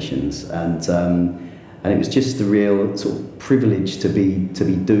locations, and it was just a real sort of privilege to be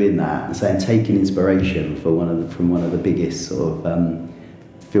doing that, and taking inspiration from one of the biggest sort of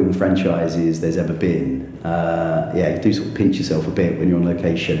film franchises there's ever been. You do sort of pinch yourself a bit when you're on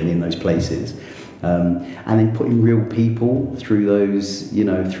location and in those places. And then putting real people through those, you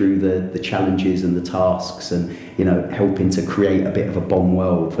know, through the challenges and the tasks, and, you know, helping to create a bit of a Bond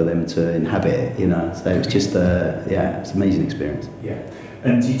world for them to inhabit, you know. So it was just it's an amazing experience. Yeah.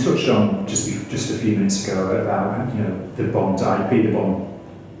 And you touched on just a few minutes ago about, you know, the Bond IP, the Bond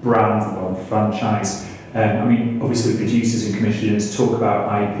brand, the Bond franchise. I mean, obviously producers and commissioners talk about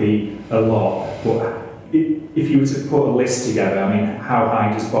IP a lot, but if you were to put a list together, I mean, how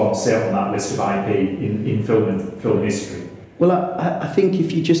high does Bond sit on that list of IP in film history? Well, I think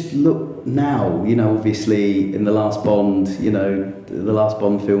if you just look now, you know, obviously in the last Bond, you know, the last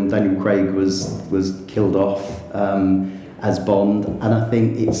Bond film, Daniel Craig was killed off as Bond, and I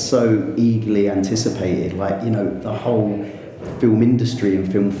think it's so eagerly anticipated, like, you know, the whole film industry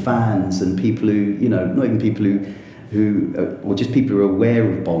and film fans and people who, you know, not even people who or just people who are aware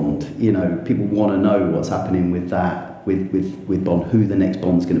of Bond, you know, people want to know what's happening with that, with Bond, who the next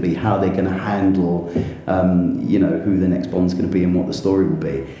Bond's going to be, how they're going to handle, you know, who the next Bond's going to be and what the story will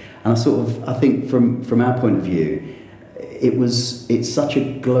be. And I think from our point of view, it's such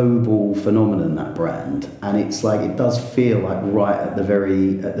a global phenomenon, that brand, and it's like, it does feel like right at the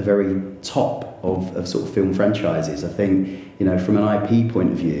very top of sort of film franchises. I think, you know, from an IP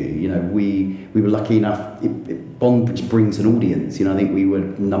point of view, you know, we were lucky enough, Bond brings an audience, you know. I think we were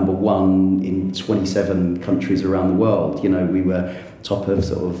number one in 27 countries around the world, you know. We were top of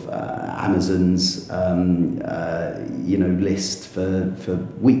sort of Amazon's you know, list for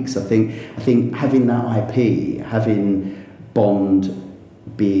weeks. I think having that IP, having Bond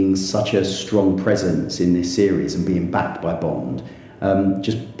being such a strong presence in this series and being backed by Bond,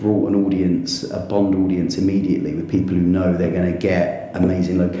 just brought an audience, a Bond audience, immediately, with people who know they're going to get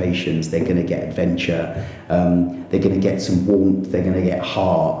amazing locations, they're going to get adventure, they're going to get some warmth, they're going to get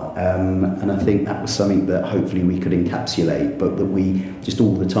heart, and I think that was something that hopefully we could encapsulate, but that we just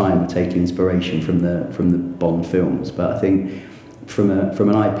all the time were taking inspiration from the Bond films. But I think from an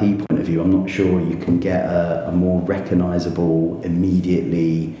IP point of view, I'm not sure you can get a more recognisable,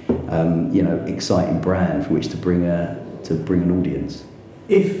 immediately, you know, exciting brand for which to bring an audience.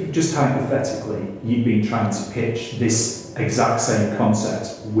 If, just hypothetically, you'd been trying to pitch this exact same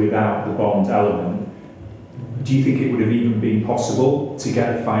concept without the Bond element, do you think it would have even been possible to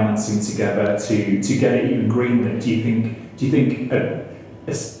get the financing together to get it even greenlit? Do you think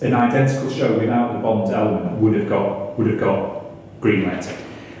an identical show without the Bond element would have got greenlit?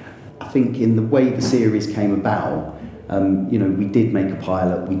 I think in the way the series came about, you know, we did make a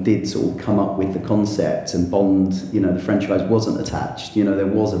pilot, we did sort of come up with the concept, and Bond, you know, the franchise wasn't attached. You know, there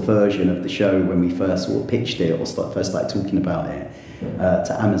was a version of the show when we first sort of pitched it or first started talking about it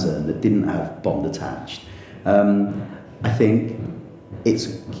to Amazon that didn't have Bond attached. I think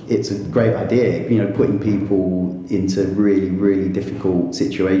it's a great idea, you know, putting people into really, really difficult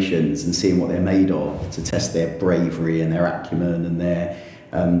situations and seeing what they're made of, to test their bravery and their acumen and their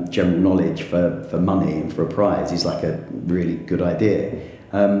general knowledge for money and for a prize is like a really good idea.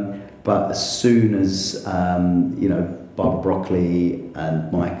 But as soon as, you know, Barbara Broccoli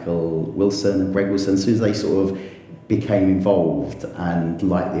and Michael Wilson and Greg Wilson, as soon as they sort of became involved and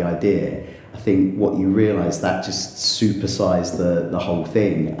liked the idea, I think what you realise, that just supersized the whole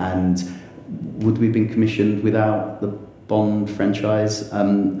thing. And would we have been commissioned without the Bond franchise?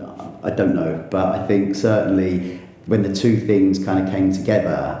 I don't know, but I think certainly when the two things kind of came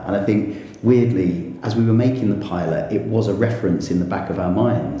together, and I think weirdly, as we were making the pilot, it was a reference in the back of our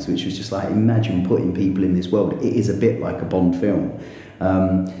minds, which was just like, imagine putting people in this world. It is a bit like a Bond film.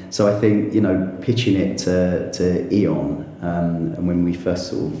 So I think, you know, pitching it to Eon, and when we first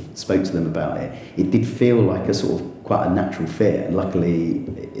sort of spoke to them about it, it did feel like a sort of quite a natural fit. And luckily,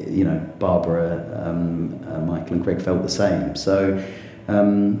 you know, Barbara, Michael and Greg felt the same. So,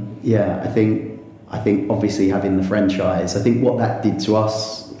 yeah, I think obviously having the franchise, I think what that did to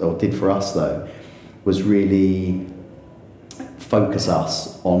us, or did for us though, was really focus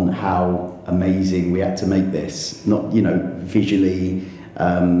us on how amazing we had to make this, not, you know, visually,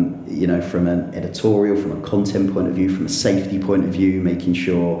 you know, from an editorial, from a content point of view, from a safety point of view, making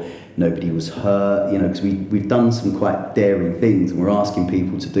sure nobody was hurt, you know, because we've done some quite daring things and we're asking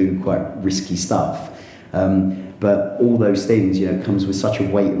people to do quite risky stuff. But all those things, you know, comes with such a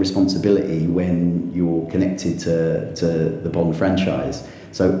weight of responsibility when you're connected to the Bond franchise.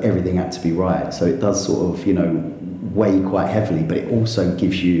 So everything had to be right. So it does sort of, you know, weigh quite heavily, but it also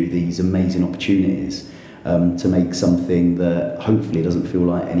gives you these amazing opportunities to make something that hopefully doesn't feel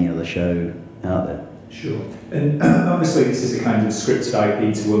like any other show out there. Sure. And obviously this is a kind of scripted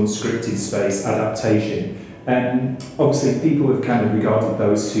IP to unscripted space adaptation. Obviously people have kind of regarded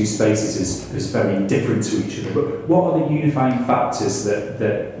those two spaces as very different to each other, but what are the unifying factors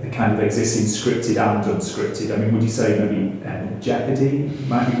that kind of exist in scripted and unscripted? I mean, would you say maybe Jeopardy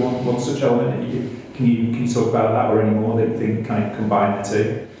might be one such element? Can you talk about that, or any more that you think kind of combine the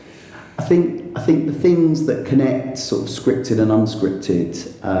two? I think the things that connect sort of scripted and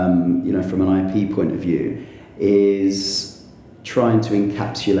unscripted, you know, from an IP point of view, is trying to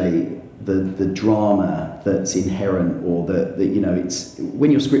encapsulate the drama that's inherent, or that you know, it's when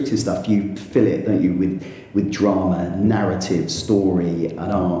you're scripting stuff, you fill it, don't you, with drama, narrative, story,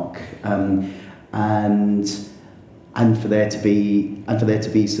 an arc, and for there to be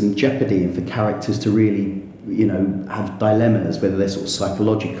some jeopardy, and for characters to really, you know, have dilemmas, whether they're sort of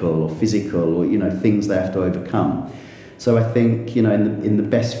psychological or physical, or, you know, things they have to overcome. So I think, you know, in the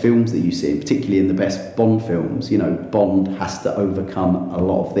best films that you see, particularly in the best Bond films, you know, Bond has to overcome a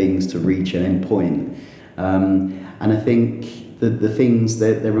lot of things to reach an end point. And I think the things,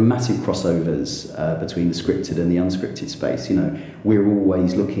 there are massive crossovers between the scripted and the unscripted space. You know, we're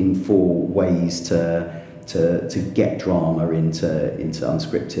always looking for ways to get drama into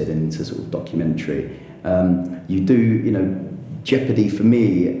unscripted and into sort of documentary. You do, you know, Jeopardy for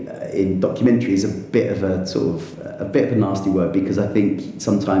me in documentary is a bit of a nasty word, because I think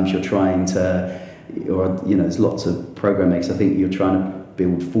sometimes you're trying to, or, you know, there's lots of program makers, I think you're trying to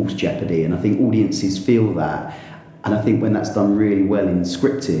build false jeopardy, and I think audiences feel that, and I think when that's done really well in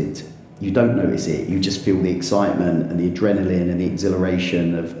scripted, you don't notice it, you just feel the excitement and the adrenaline and the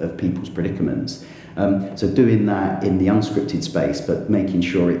exhilaration of people's predicaments. So doing that in the unscripted space, but making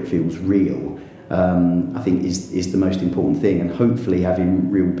sure it feels real, I think is the most important thing, and hopefully having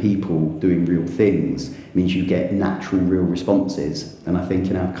real people doing real things means you get natural, real responses. And I think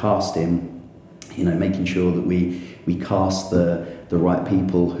in our casting, you know, making sure that we cast the right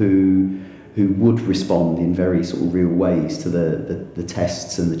people who would respond in very sort of real ways to the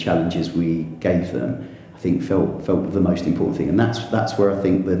tests and the challenges we gave them, I think felt the most important thing. And that's where I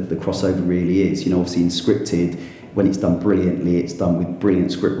think the crossover really is. You know, obviously in scripted, when it's done brilliantly, it's done with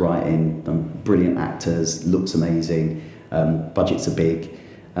brilliant script writing, brilliant actors, looks amazing, budgets are big.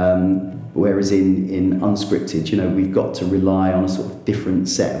 Whereas in unscripted, you know, we've got to rely on a sort of different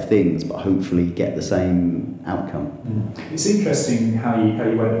set of things, but hopefully get the same outcome. It's interesting how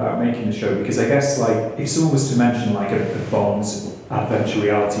you went about making the show, because I guess, like, if someone was to mention like a Bond adventure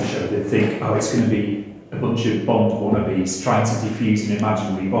reality show, they'd think, oh, it's going to be a bunch of Bond wannabes trying to defuse an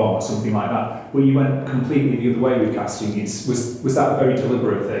imaginary bomb or something like that. Well, you went completely the other way with casting. Was that a very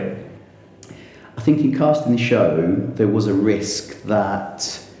deliberate thing? I think in casting the show, there was a risk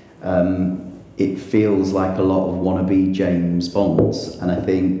that it feels like a lot of wannabe James Bonds, and I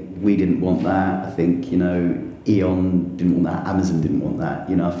think we didn't want that. I think, you know, Eon didn't want that, Amazon didn't want that.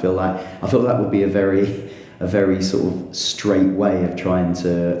 You know, I feel that would be a very sort of straight way of trying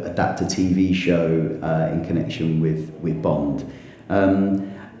to adapt a TV show in connection with Bond.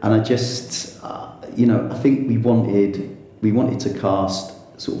 And I just, you know, I think we wanted to cast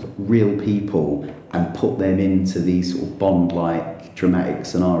sort of real people and put them into these sort of Bond-like dramatic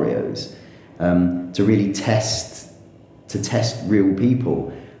scenarios, to really test real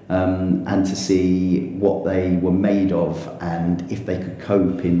people, and to see what they were made of and if they could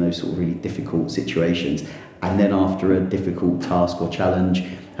cope in those sort of really difficult situations. And then after a difficult task or challenge,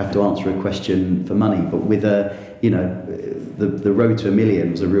 have to answer a question for money. But with the road to $1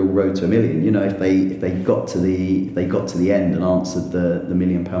 million was a real road to $1 million. You know, if they got to the end and answered the £1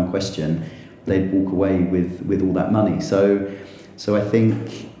 million question, they'd walk away with all that money. So I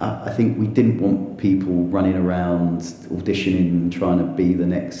think we didn't want people running around auditioning and trying to be the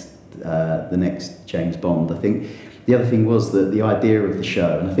next James Bond. I think the other thing was that the idea of the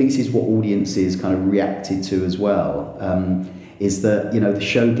show, and I think this is what audiences kind of reacted to as well, is that, you know, the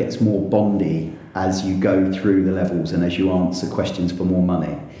show gets more Bondy as you go through the levels and as you answer questions for more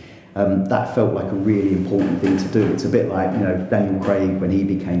money. That felt like a really important thing to do. It's a bit like, you know, Daniel Craig when he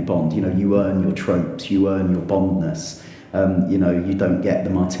became Bond. You know, you earn your tropes, you earn your Bondness. You don't get the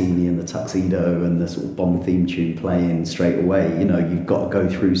martini and the tuxedo and the sort of Bond theme tune playing straight away. You've got to go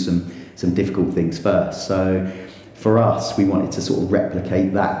through some difficult things first. So for us, we wanted to sort of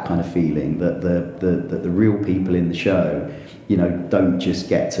replicate that kind of feeling, that the real people in the show, don't just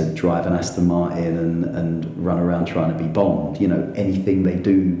get to drive an Aston Martin and run around trying to be Bond. Anything they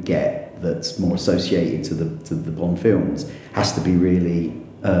do get that's more associated to the Bond films has to be really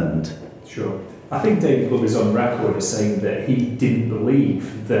earned. Sure. I think David Glover's on record as saying that he didn't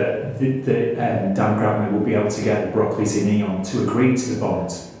believe that Dan Grabner would be able to get the Broccoli's in Eon to agree to the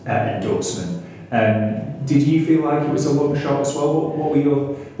Bond endorsement. Did you feel like it was a long shot as well? What were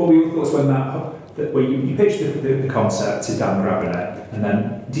your thoughts when you pitched the concept to Dan Grabner, and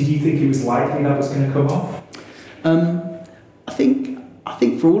then did you think it was likely that was going to come off? I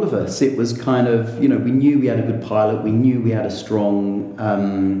think for all of us, it was kind of, we knew we had a good pilot, we knew we had a strong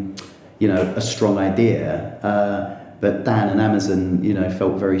idea, but Dan and Amazon,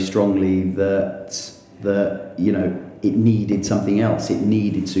 felt very strongly that it needed something else. It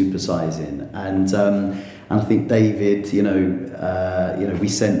needed supersizing, and I think David, we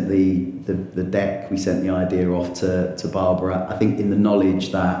sent the deck, we sent the idea off to Barbara. I think in the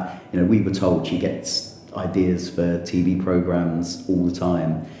knowledge that we were told she gets ideas for TV programs all the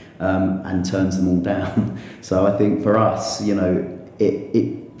time, and turns them all down. So I think for us,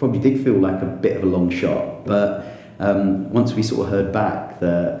 it probably did feel like a bit of a long shot, but once we sort of heard back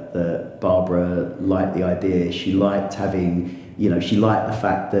that Barbara liked the idea, she liked having, she liked the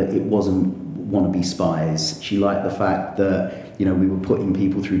fact that it wasn't wannabe spies. She liked the fact that, we were putting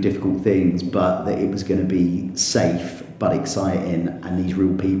people through difficult things, but that it was going to be safe but exciting, and these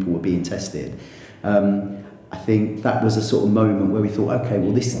real people were being tested. I think that was a sort of moment where we thought, okay,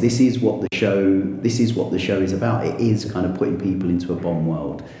 well, this is what the show is about. It is kind of putting people into a Bond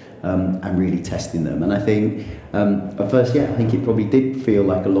world. And really testing them. And I think at first, I think it probably did feel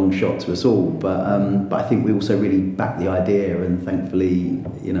like a long shot to us all, but I think we also really backed the idea, and thankfully,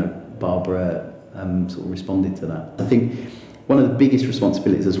 Barbara sort of responded to that. I think one of the biggest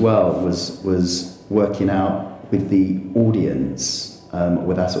responsibilities as well was working out with the audience,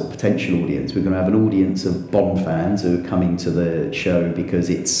 with our sort of potential audience. We're going to have an audience of Bond fans who are coming to the show because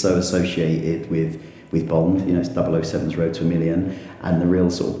it's so associated with Bond, it's 007's Road to a Million, and the real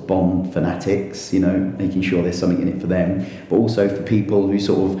sort of Bond fanatics, making sure there's something in it for them, but also for people who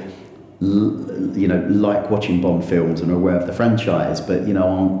sort of, like watching Bond films and are aware of the franchise, but,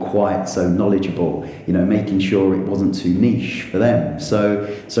 aren't quite so knowledgeable, making sure it wasn't too niche for them. So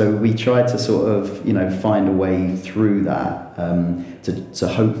we tried to sort of, find a way through that, to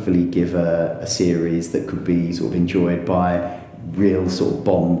hopefully give a series that could be sort of enjoyed by real sort of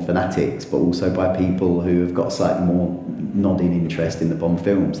Bond fanatics, but also by people who have got slightly more nodding interest in the Bond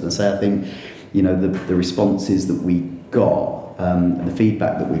films. And so I think, the responses that we got, and the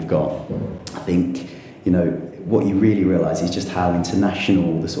feedback that we've got, I think, what you really realise is just how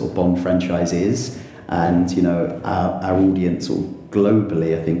international the sort of Bond franchise is, and our audience sort of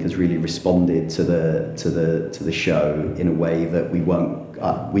globally, I think, has really responded to the show in a way that we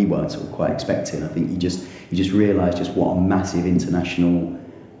weren't sort of quite expecting. I think you just realise just what a massive international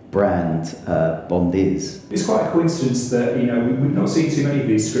brand Bond is. It's quite a coincidence that we've not seen too many of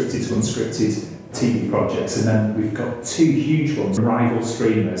these scripted to unscripted TV projects, and then we've got two huge ones, rival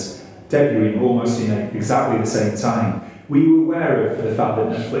streamers, debuting almost in exactly the same time. Were you aware of the fact that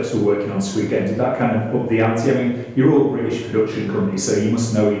Netflix were working on Squid Game? Did that kind of up the ante? I mean, you're all British production companies, so you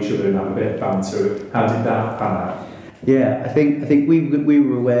must know each other and have a bit of banter. How did that pan out? Yeah, I think we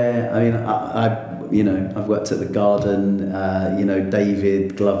were aware. I mean, I've worked at the Garden.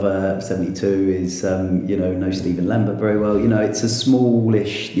 David Glover, 72, is knows Stephen Lambert very well. It's a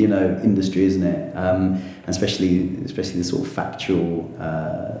smallish industry, isn't it? Especially the sort of factual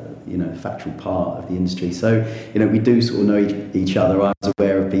part of the industry. So we do sort of know each other. I was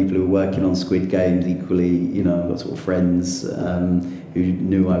aware of people who were working on Squid Games. Equally, I've got sort of friends who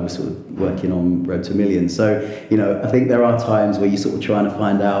knew I was sort of working on Road to a Million. So, I think there are times where you're sort of trying to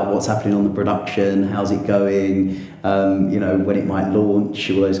find out what's happening on the production, how's it going, when it might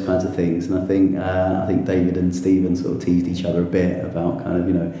launch, all those kinds of things. And I think David and Stephen sort of teased each other a bit about kind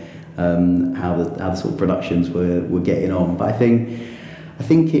of, how the sort of productions were getting on. But I think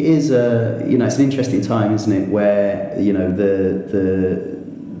it is it's an interesting time, isn't it, where,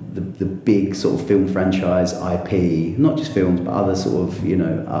 the big sort of film franchise IP, not just films, but other sort of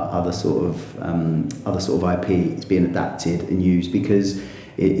IP is being adapted and used because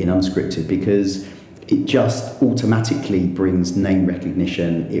in unscripted, because it just automatically brings name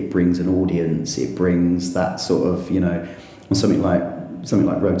recognition, it brings an audience, it brings that sort of, on something like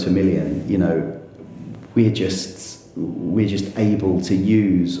Road to a Million, we're just we're just able to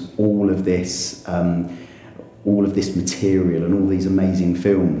use all of this material and all these amazing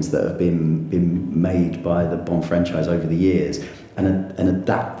films that have been made by the Bond franchise over the years, and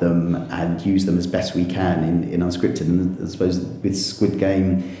adapt them and use them as best we can in unscripted. And I suppose with Squid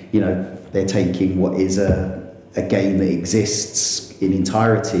Game, they're taking what is a game that exists in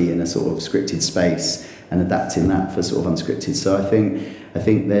entirety in a sort of scripted space and adapting that for sort of unscripted. So I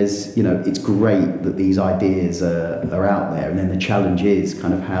think there's, it's great that these ideas are out there, and then the challenge is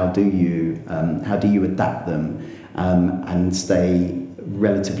kind of how do you adapt them and stay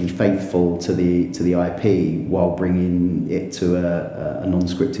relatively faithful to the IP while bringing it to a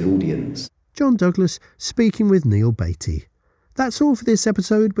non-scripted audience. John Douglas speaking with Neil Beattie. That's all for this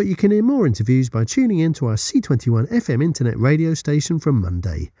episode, but you can hear more interviews by tuning in to our C21 FM internet radio station from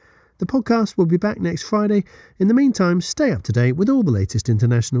Monday. The podcast will be back next Friday. In the meantime, stay up to date with all the latest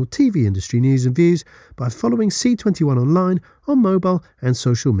international TV industry news and views by following C21 online on mobile and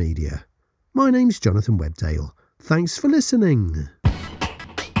social media. My name's Jonathan Webdale. Thanks for listening.